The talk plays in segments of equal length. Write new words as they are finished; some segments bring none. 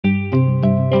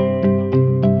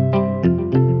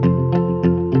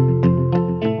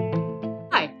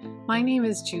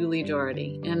is Julie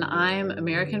Daugherty, and I'm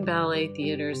American Ballet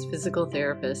Theater's physical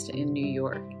therapist in New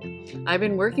York. I've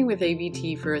been working with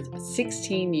ABT for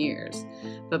 16 years,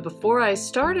 but before I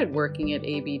started working at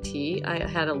ABT, I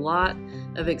had a lot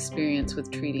of experience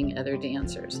with treating other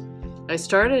dancers. I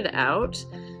started out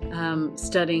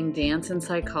studying dance and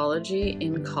psychology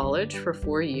in college for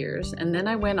 4 years, and then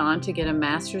I went on to get a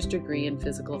master's degree in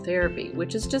physical therapy,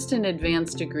 which is just an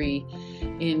advanced degree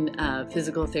in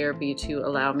physical therapy to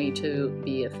allow me to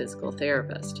be a physical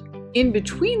therapist. In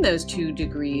between those two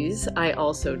degrees, I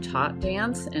also taught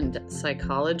dance and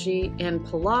psychology and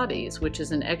Pilates, which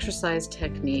is an exercise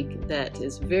technique that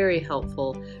is very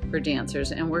helpful for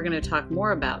dancers, and we're going to talk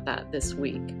more about that this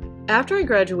week. After I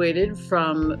graduated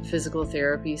from physical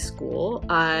therapy school,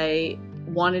 I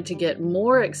wanted to get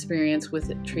more experience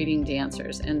with treating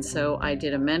dancers, and so I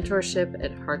did a mentorship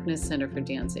at Harkness Center for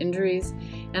Dance Injuries,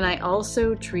 and I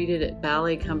also treated at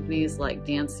ballet companies like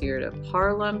Dance Theater of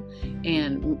Harlem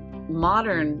and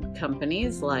modern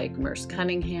companies like Merce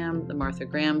Cunningham, the Martha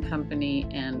Graham Company,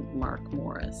 and Mark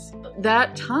Morris.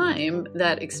 That time,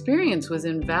 that experience was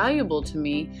invaluable to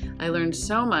me. I learned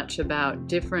so much about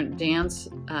different dance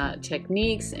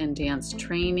techniques and dance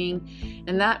training,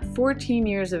 and that 14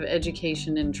 years of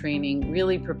education and training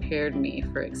really prepared me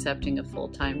for accepting a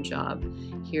full-time job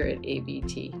here at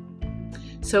ABT.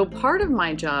 So part of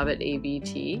my job at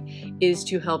ABT is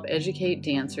to help educate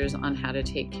dancers on how to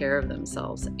take care of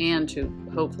themselves and to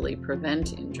hopefully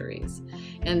prevent injuries.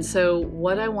 And so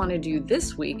what I want to do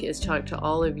this week is talk to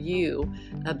all of you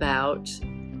about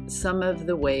some of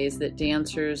the ways that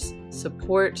dancers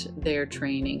support their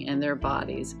training and their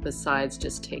bodies besides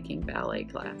just taking ballet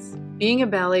class. Being a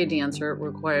ballet dancer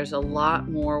requires a lot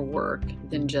more work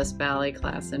than just ballet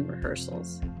class and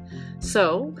rehearsals.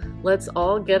 So let's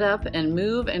all get up and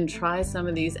move and try some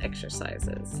of these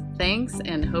exercises. Thanks,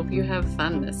 and hope you have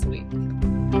fun this week.